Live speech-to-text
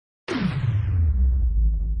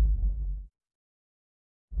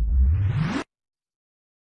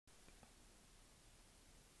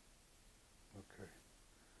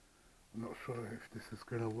try if this is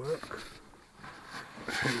going to work.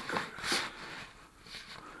 Here it goes.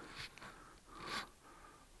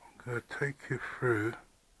 I'm going to take you through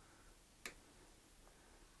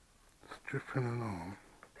stripping an arm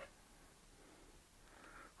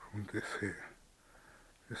from this here.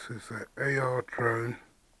 This is an AR drone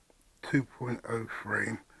 2.0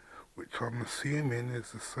 frame, which I'm assuming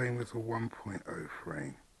is the same as a 1.0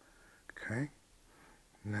 frame. Okay,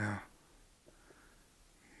 now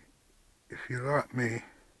if you're like me,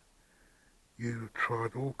 you've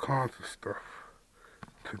tried all kinds of stuff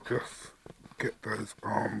to just get those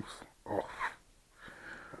arms off.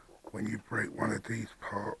 When you break one of these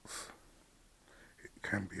parts, it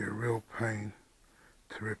can be a real pain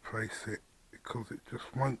to replace it because it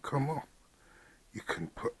just won't come off. You can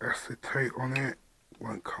put acetate on it,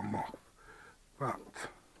 won't come off. But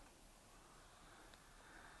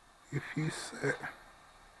if you set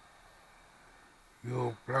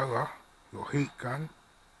your blower, your heat gun,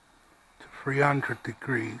 to 300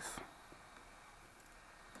 degrees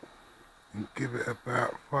and give it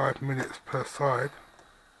about 5 minutes per side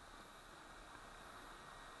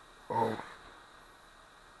of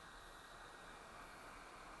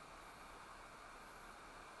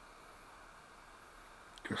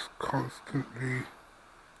just constantly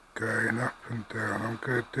going up and down. I'm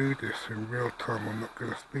going to do this in real time. I'm not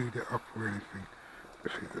going to speed it up or anything.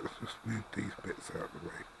 Actually, let's just move these bits out of the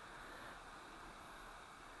way.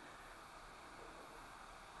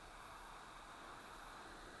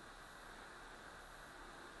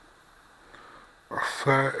 I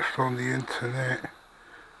searched on the internet,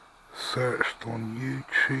 searched on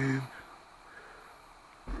YouTube,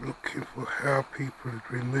 looking for how people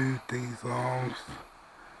had removed these arms.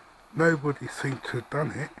 Nobody seemed to have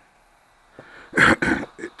done it.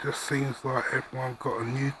 It just seems like everyone got a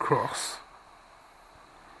new cross,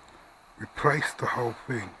 replaced the whole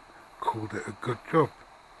thing, called it a good job.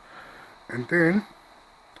 And then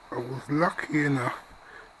I was lucky enough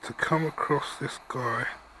to come across this guy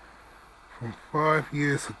from 5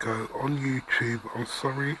 years ago on YouTube. I'm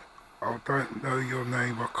sorry, I don't know your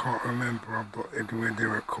name, I can't remember, I'm not anywhere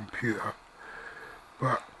near a computer.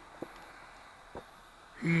 But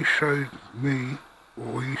he showed me,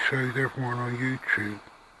 or he showed everyone on YouTube,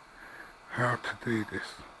 how to do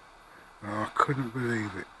this. And I couldn't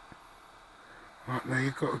believe it. Right, now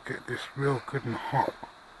you've got to get this real good and hot.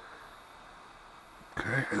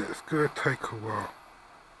 Okay, and it's going to take a while.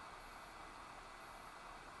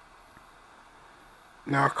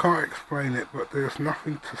 Now I can't explain it, but there's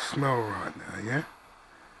nothing to smell right now, yeah?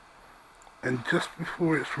 And just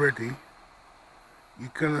before it's ready,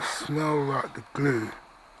 you're going to smell like the glue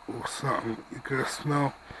or something. You're going to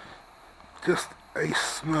smell just a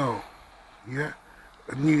smell, yeah?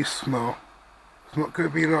 A new smell. It's not going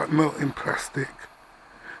to be like melting plastic,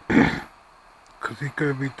 because you're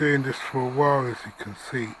going to be doing this for a while, as you can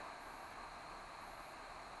see.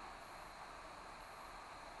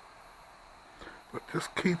 But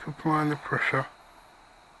just keep applying the pressure,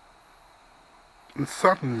 and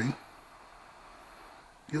suddenly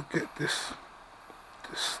you'll get this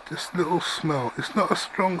little smell. It's not a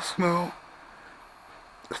strong smell,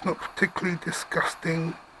 it's not particularly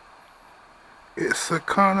disgusting, it's a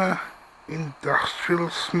kind of industrial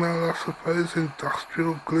smell, I suppose,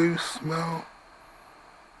 industrial glue smell.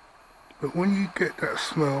 But when you get that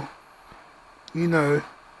smell, you know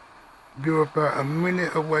you're about a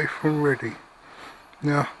minute away from ready.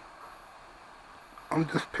 Now, I'm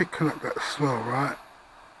just picking up that smell, right?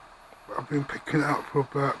 I've been picking it up for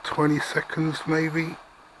about 20 seconds maybe.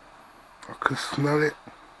 I can smell it.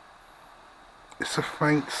 It's a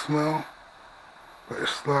faint smell, but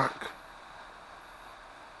it's like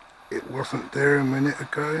it wasn't there a minute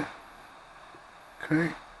ago.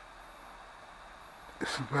 Okay?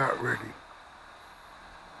 It's about ready.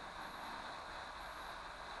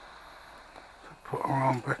 So put our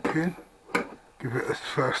arm back in. Give it a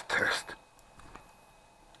first test.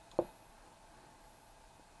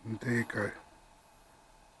 And there you go.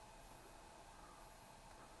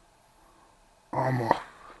 Arm off.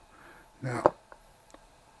 Now,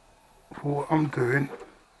 for what I'm doing,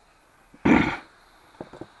 I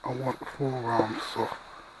want the forearms off.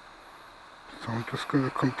 So I'm just going to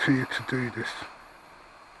continue to do this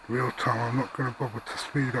real time. I'm not going to bother to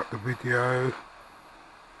speed up the video.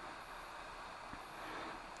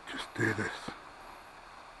 Just do this.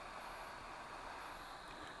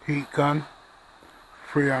 Heat gun,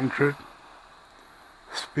 300,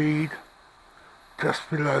 speed just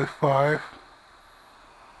below 5,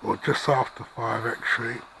 or just after 5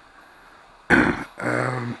 actually.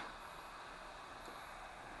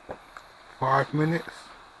 5 minutes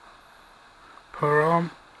per arm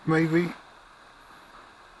maybe.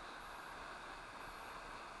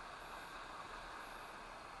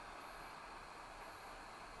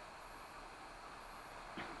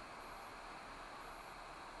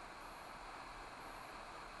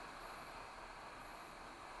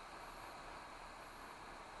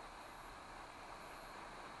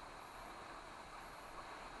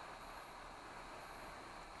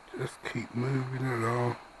 Just keep moving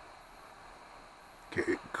along. Get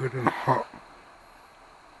it good and hot.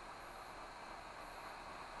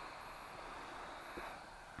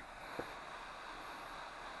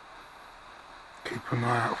 Keep an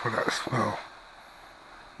eye out for that smell.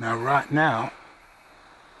 Now right now,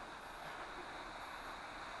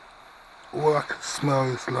 all I can smell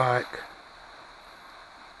is like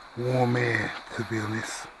warm air, to be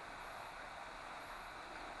honest.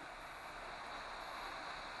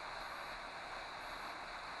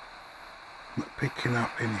 Not picking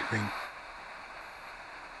up anything.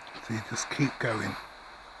 So you just keep going.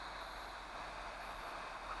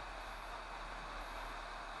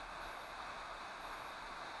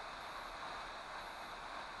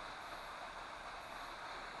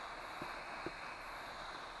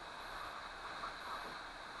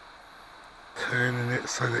 Turning it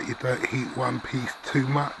so that you don't heat one piece too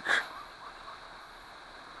much.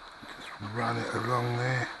 Just run it along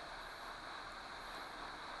there.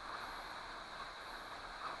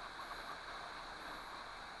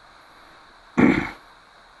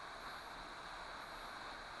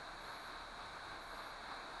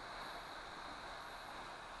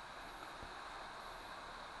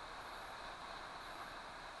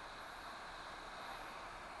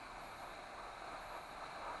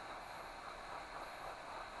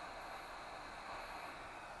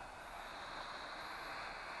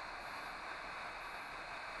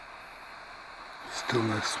 Still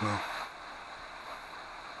no smell.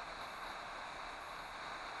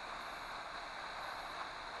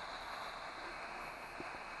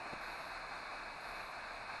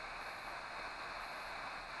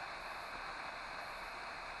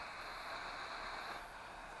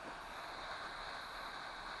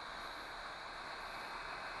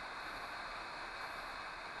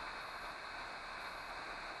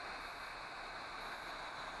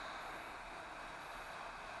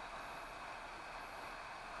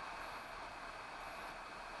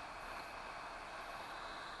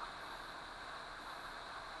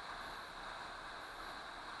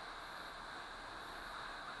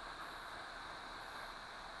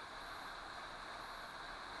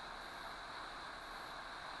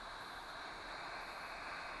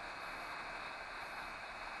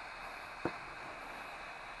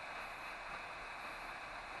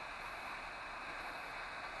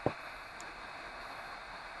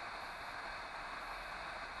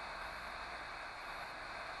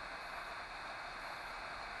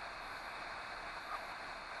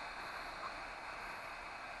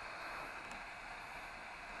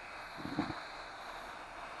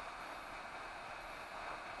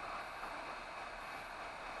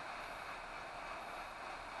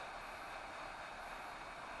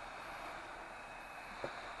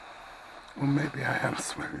 Well, maybe I am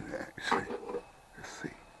smelling it actually. Let's see.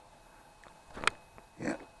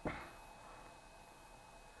 Yeah. That's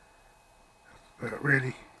about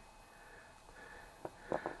ready.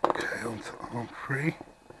 Okay, on to arm 3.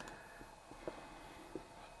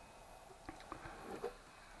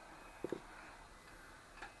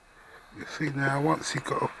 You see now, once you've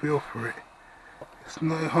got a feel for it, it's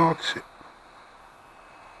no hardship.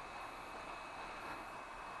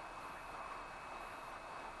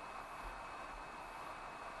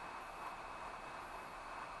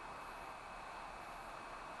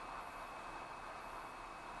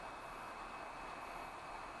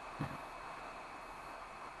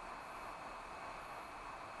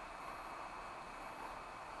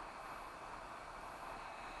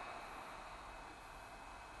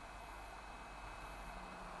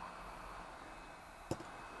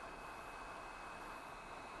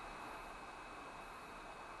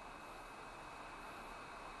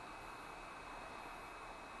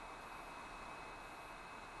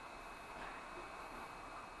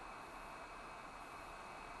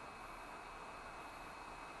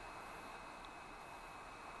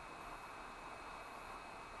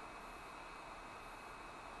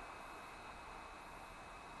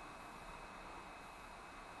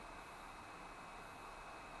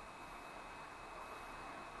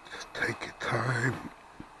 Just take your time,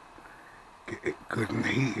 get it good and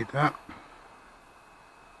heated up.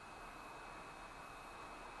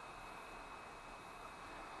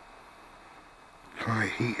 Try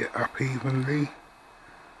heat it up evenly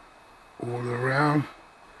all around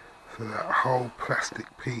so that whole plastic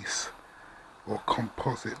piece or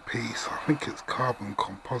composite piece, I think it's carbon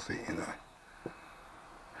composite, you know,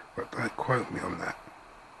 but don't quote me on that.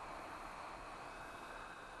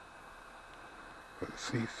 But it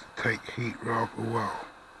seems to take heat rather well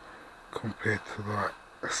compared to like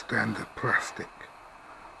a standard plastic.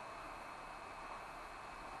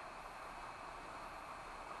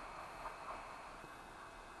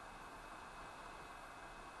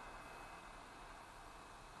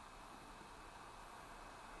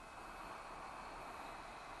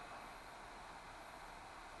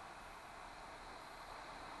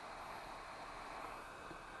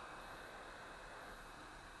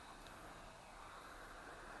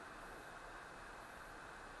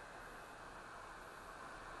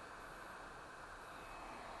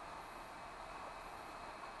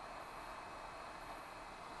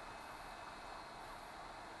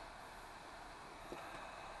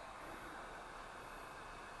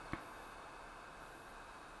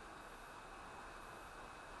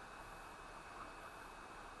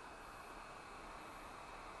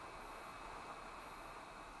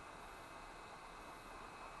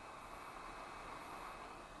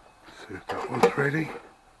 See if that one's ready.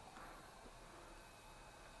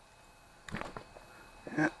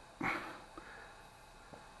 Yeah.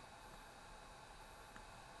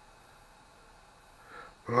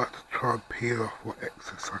 I like to try and peel off what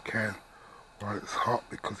excess I can while it's hot,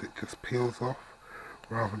 because it just peels off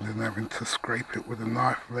rather than having to scrape it with a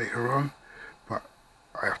knife later on. But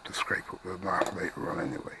I have to scrape it with a knife later on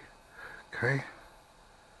anyway. Okay,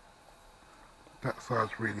 that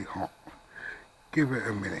side's really hot. Give it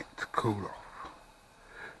a minute to cool off.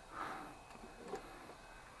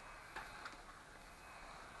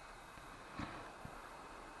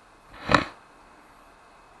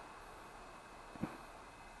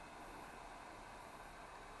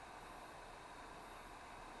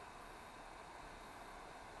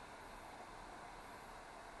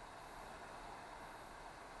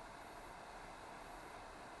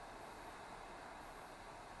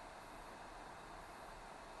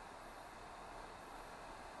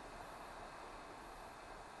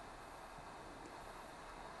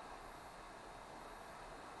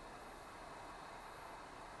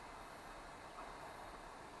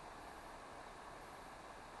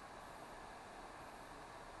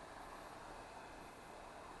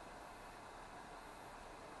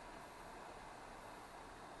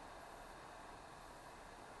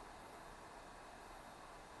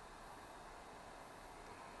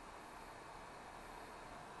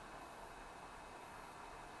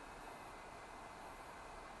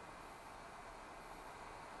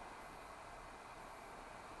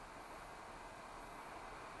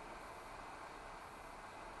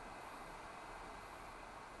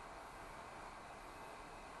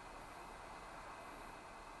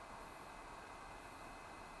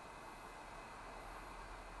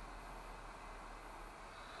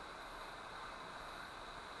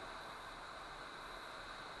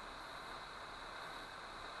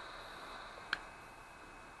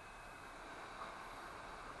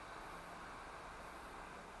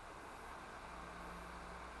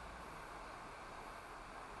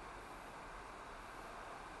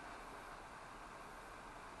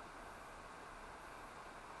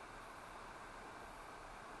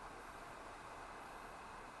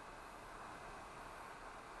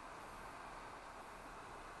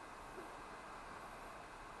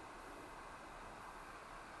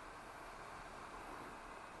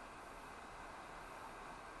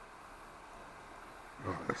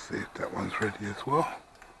 Right, let's see if that one's ready as well.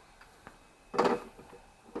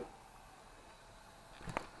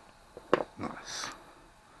 Nice.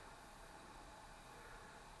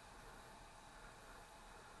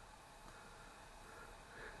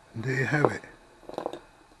 And there you have it.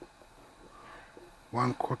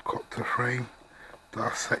 One quadcopter frame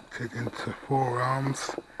dissected into 4 arms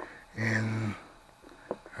in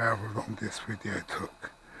however long this video took.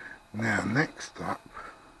 Now next up,